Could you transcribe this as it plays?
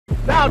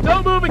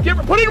now. Don't move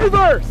and put it in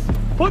reverse.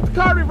 Put the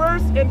car in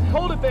reverse and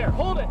hold it there.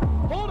 Hold it.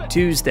 Hold it.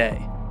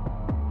 Tuesday,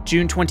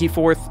 June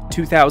 24th,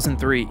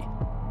 2003.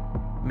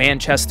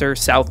 Manchester,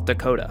 South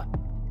Dakota.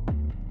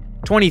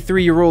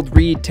 23-year-old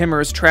Reed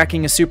Timmer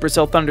tracking a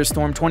supercell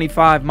thunderstorm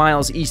 25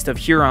 miles east of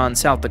Huron,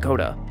 South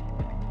Dakota.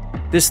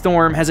 This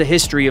storm has a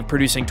history of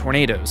producing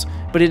tornadoes,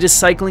 but it is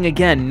cycling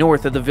again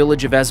north of the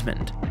village of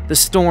Esmond. The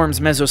storm's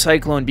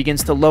mesocyclone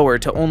begins to lower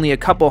to only a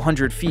couple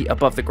hundred feet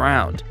above the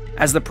ground.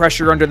 As the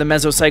pressure under the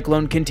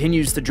mesocyclone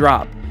continues to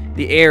drop,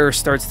 the air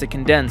starts to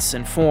condense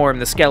and form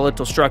the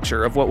skeletal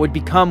structure of what would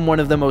become one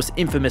of the most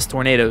infamous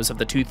tornadoes of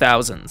the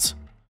 2000s.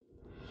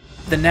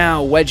 The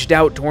now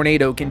wedged-out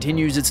tornado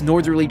continues its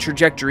northerly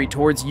trajectory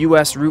towards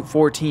US Route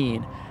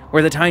 14,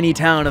 where the tiny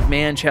town of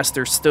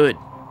Manchester stood.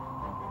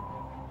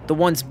 The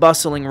once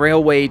bustling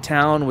railway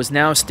town was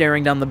now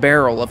staring down the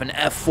barrel of an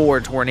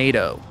F4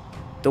 tornado.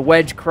 The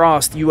wedge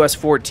crossed US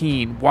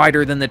 14,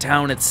 wider than the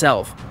town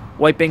itself,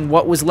 wiping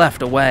what was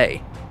left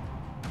away.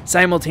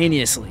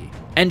 Simultaneously,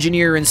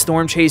 engineer and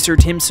storm chaser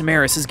Tim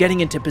Samaras is getting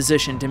into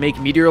position to make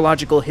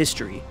meteorological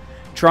history,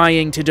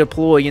 trying to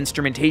deploy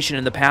instrumentation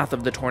in the path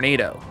of the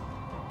tornado.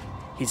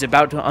 He's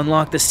about to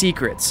unlock the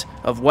secrets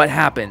of what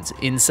happens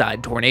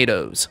inside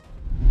tornadoes.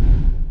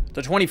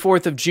 The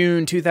 24th of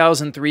June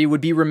 2003 would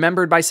be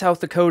remembered by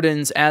South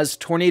Dakotans as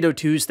Tornado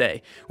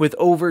Tuesday, with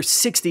over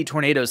 60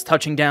 tornadoes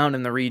touching down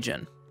in the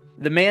region.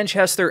 The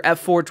Manchester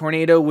F4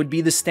 tornado would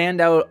be the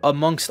standout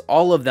amongst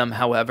all of them,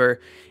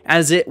 however,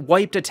 as it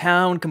wiped a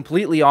town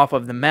completely off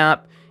of the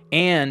map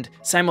and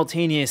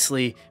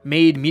simultaneously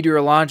made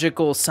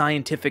meteorological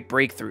scientific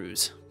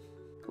breakthroughs.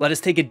 Let us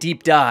take a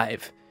deep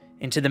dive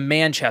into the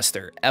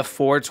Manchester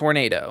F4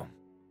 tornado.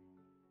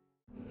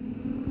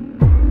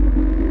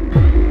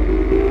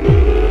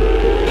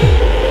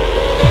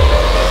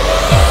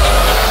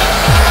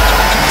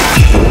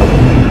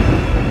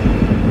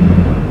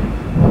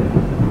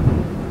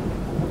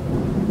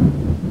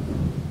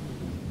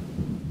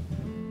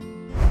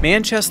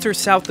 Manchester,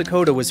 South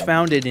Dakota was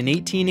founded in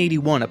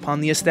 1881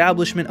 upon the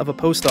establishment of a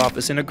post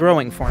office in a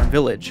growing farm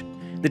village.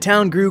 The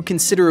town grew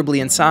considerably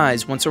in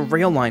size once a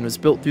rail line was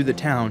built through the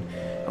town,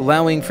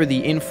 allowing for the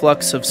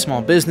influx of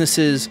small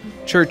businesses,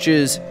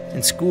 churches,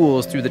 and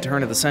schools through the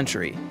turn of the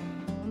century.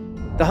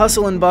 The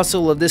hustle and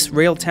bustle of this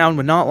rail town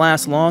would not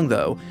last long,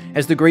 though,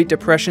 as the Great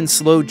Depression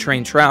slowed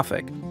train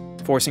traffic,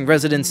 forcing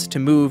residents to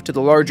move to the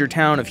larger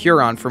town of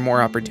Huron for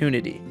more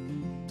opportunity.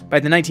 By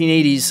the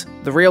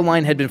 1980s, the rail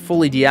line had been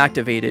fully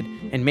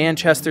deactivated, and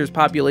Manchester's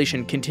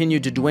population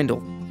continued to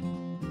dwindle.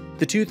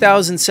 The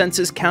 2000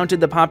 census counted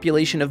the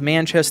population of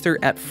Manchester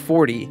at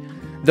 40,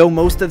 though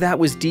most of that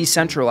was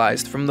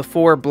decentralized from the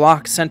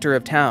 4-block center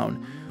of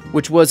town,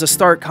 which was a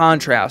stark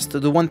contrast to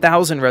the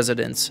 1,000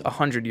 residents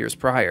 100 years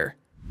prior.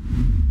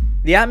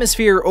 The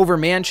atmosphere over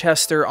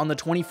Manchester on the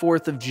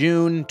 24th of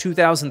June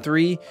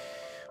 2003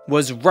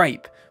 was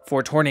ripe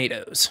for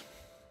tornadoes.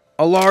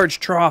 A large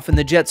trough in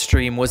the jet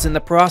stream was in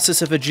the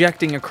process of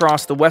ejecting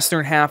across the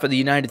western half of the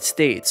United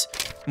States.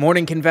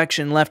 Morning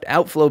convection left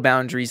outflow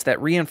boundaries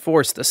that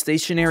reinforced a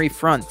stationary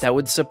front that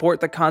would support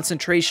the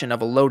concentration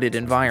of a loaded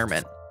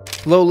environment.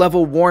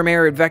 Low-level warm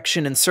air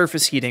advection and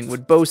surface heating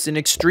would boast an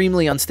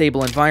extremely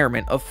unstable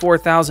environment of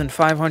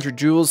 4,500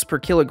 joules per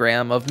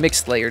kilogram of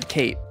mixed-layered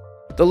CAPE.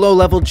 The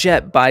low-level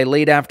jet by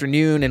late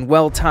afternoon and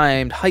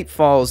well-timed height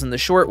falls in the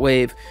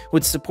shortwave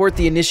would support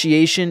the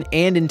initiation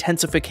and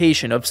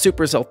intensification of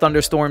supercell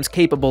thunderstorms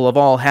capable of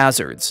all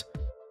hazards.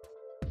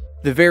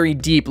 The very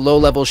deep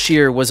low-level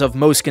shear was of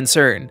most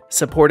concern,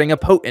 supporting a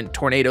potent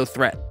tornado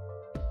threat.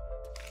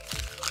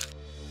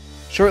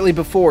 Shortly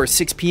before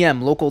 6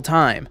 p.m. local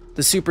time,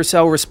 the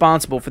supercell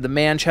responsible for the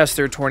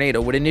Manchester tornado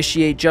would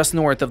initiate just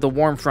north of the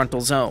warm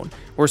frontal zone,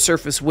 where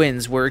surface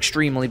winds were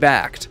extremely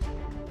backed.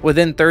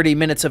 Within 30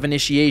 minutes of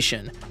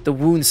initiation, the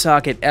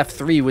Woonsocket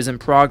F3 was in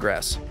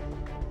progress.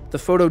 The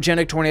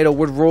photogenic tornado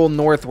would roll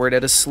northward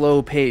at a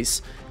slow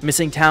pace,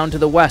 missing town to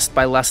the west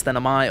by less than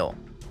a mile.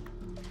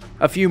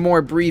 A few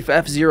more brief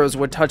F-Zeros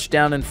would touch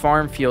down in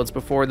farm fields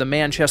before the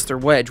Manchester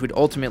wedge would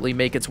ultimately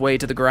make its way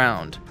to the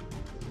ground.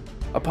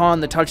 Upon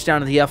the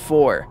touchdown of the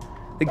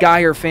F4, the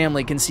Geyer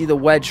family can see the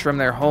wedge from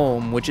their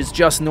home, which is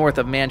just north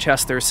of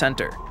Manchester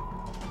Center.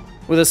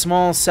 With a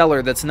small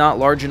cellar that's not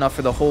large enough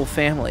for the whole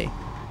family,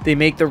 they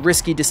make the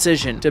risky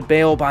decision to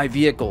bail by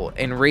vehicle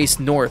and race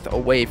north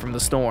away from the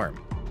storm.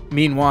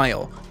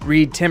 Meanwhile,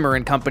 Reed Timmer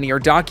and company are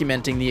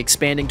documenting the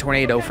expanding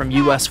tornado from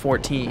US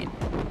 14.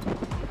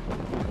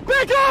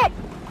 Back up!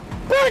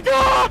 Back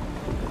up!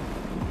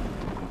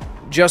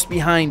 Just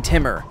behind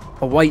Timmer,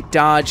 a white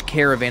Dodge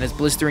Caravan is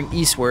blistering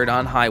eastward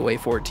on Highway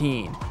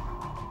 14.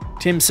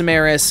 Tim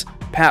Samaras,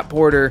 Pat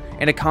Porter,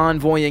 and a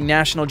convoying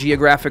National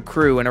Geographic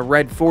crew and a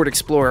red Ford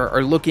Explorer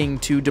are looking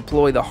to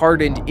deploy the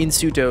hardened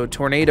in-situ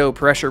tornado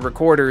pressure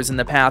recorders in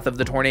the path of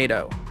the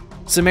tornado.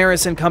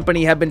 Samaras and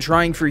company have been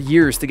trying for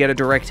years to get a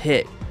direct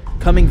hit,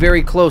 coming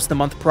very close the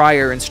month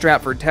prior in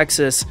Stratford,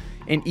 Texas,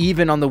 and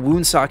even on the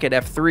Woonsocket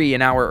F3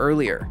 an hour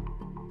earlier.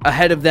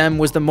 Ahead of them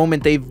was the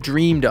moment they've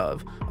dreamed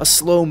of, a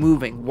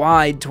slow-moving,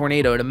 wide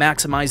tornado to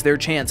maximize their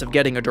chance of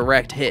getting a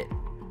direct hit.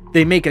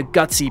 They make a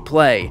gutsy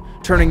play,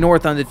 turning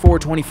north on the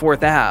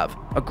 424th Ave,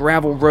 a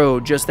gravel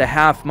road just a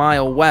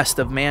half-mile west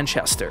of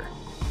Manchester.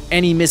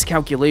 Any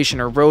miscalculation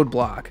or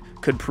roadblock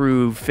could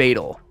prove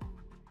fatal.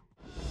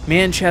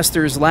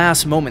 Manchester's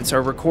last moments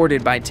are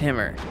recorded by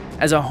Timmer,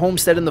 as a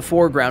homestead in the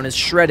foreground is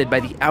shredded by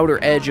the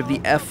outer edge of the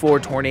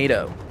F4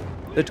 tornado.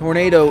 The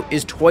tornado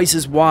is twice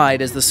as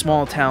wide as the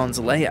small town's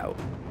layout.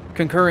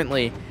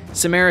 Concurrently,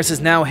 Samaras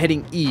is now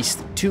heading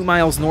east 2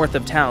 miles north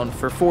of town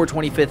for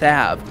 425th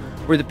Ave,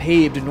 where the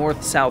paved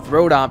north-south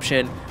road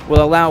option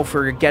will allow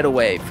for a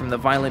getaway from the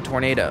violent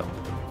tornado.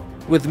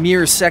 With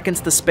mere seconds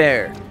to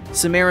spare,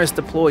 Samaras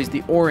deploys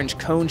the orange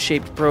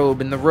cone-shaped probe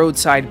in the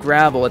roadside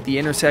gravel at the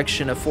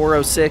intersection of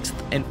 406th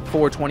and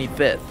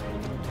 425th.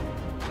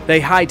 They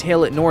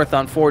hightail it north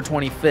on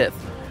 425th,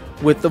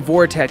 with the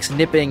vortex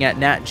nipping at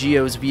Nat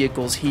Geo's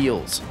vehicle's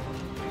heels.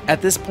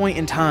 At this point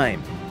in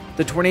time,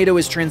 the tornado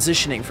is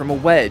transitioning from a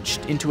wedge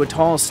into a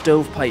tall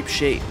stovepipe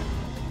shape.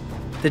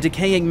 The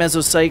decaying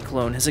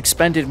mesocyclone has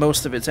expended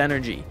most of its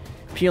energy,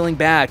 peeling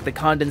back the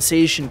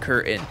condensation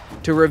curtain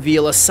to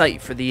reveal a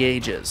sight for the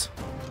ages.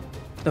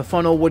 The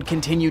funnel would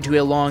continue to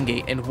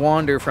elongate and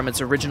wander from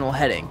its original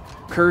heading,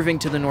 curving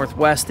to the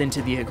northwest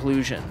into the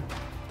occlusion.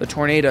 The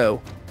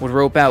tornado would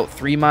rope out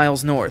 3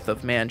 miles north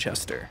of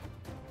Manchester.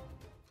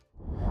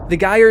 The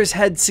Geyers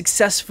had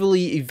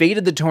successfully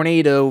evaded the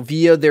tornado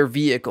via their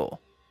vehicle.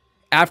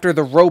 After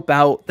the rope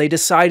out, they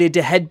decided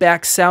to head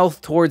back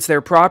south towards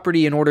their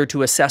property in order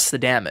to assess the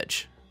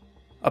damage.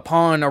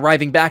 Upon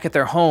arriving back at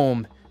their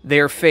home, they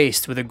are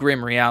faced with a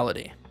grim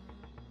reality.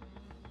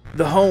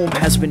 The home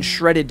has been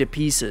shredded to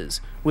pieces,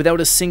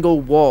 without a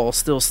single wall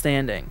still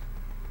standing.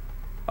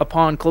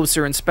 Upon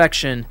closer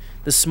inspection,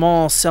 the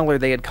small cellar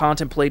they had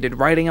contemplated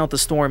riding out the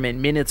storm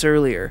in minutes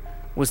earlier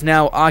was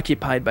now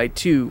occupied by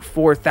 2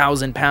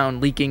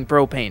 4,000-pound leaking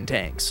propane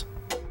tanks.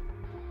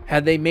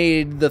 Had they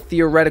made the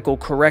theoretical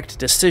correct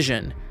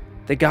decision,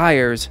 the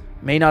Geyers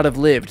may not have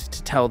lived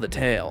to tell the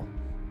tale.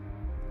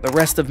 The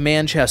rest of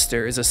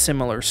Manchester is a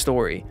similar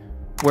story,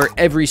 where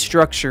every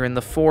structure in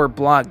the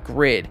 4-block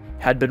grid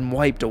had been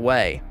wiped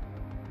away.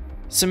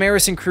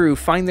 Samaras and crew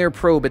find their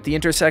probe at the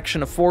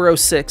intersection of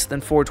 406th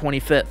and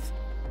 425th.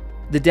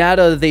 The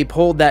data they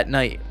pulled that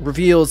night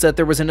reveals that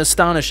there was an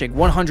astonishing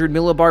 100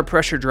 millibar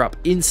pressure drop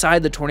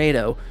inside the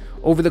tornado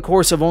over the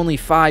course of only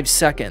 5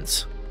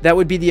 seconds. That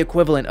would be the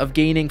equivalent of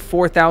gaining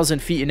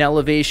 4,000 feet in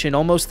elevation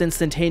almost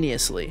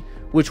instantaneously,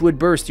 which would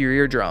burst your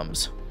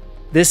eardrums.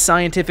 This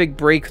scientific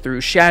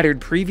breakthrough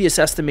shattered previous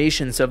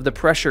estimations of the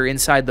pressure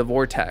inside the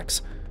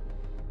vortex.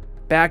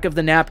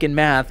 Back-of-the-napkin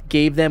math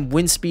gave them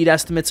wind speed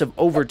estimates of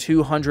over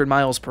 200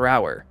 miles per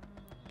hour.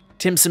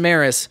 Tim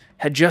Samaras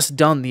had just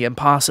done the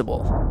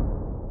impossible.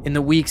 In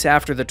the weeks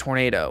after the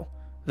tornado,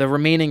 the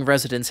remaining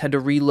residents had to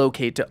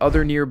relocate to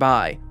other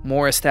nearby,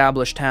 more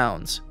established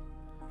towns.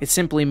 It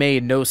simply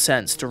made no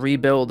sense to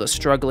rebuild a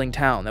struggling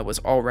town that was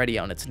already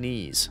on its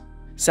knees.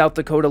 South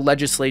Dakota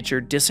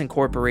legislature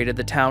disincorporated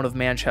the town of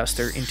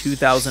Manchester in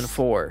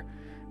 2004,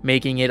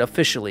 making it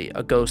officially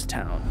a ghost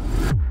town.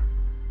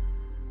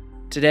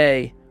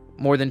 Today,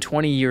 more than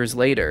 20 years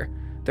later,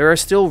 there are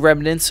still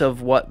remnants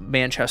of what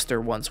Manchester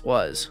once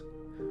was.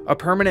 A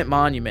permanent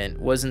monument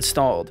was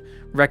installed,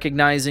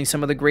 recognizing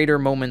some of the greater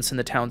moments in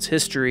the town's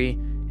history,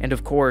 and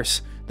of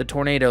course, the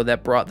tornado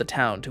that brought the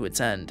town to its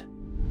end.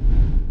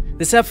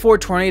 This F4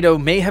 tornado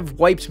may have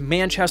wiped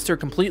Manchester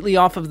completely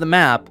off of the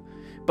map,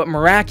 but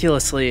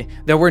miraculously,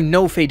 there were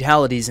no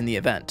fatalities in the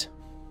event.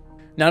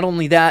 Not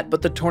only that,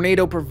 but the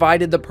tornado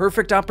provided the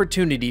perfect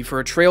opportunity for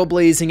a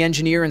trailblazing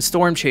engineer and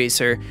storm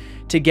chaser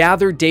to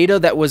gather data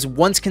that was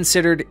once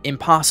considered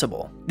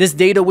impossible. This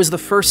data was the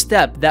first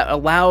step that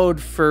allowed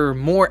for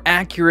more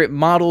accurate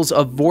models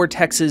of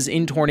vortexes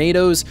in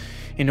tornadoes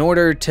in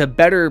order to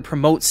better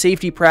promote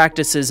safety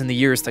practices in the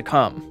years to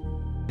come.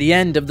 The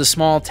end of the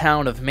small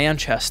town of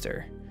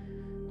Manchester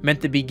meant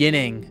the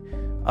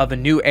beginning of a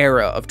new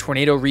era of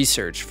tornado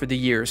research for the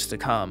years to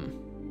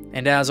come.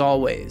 And as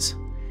always,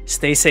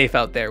 stay safe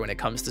out there when it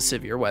comes to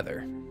severe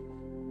weather.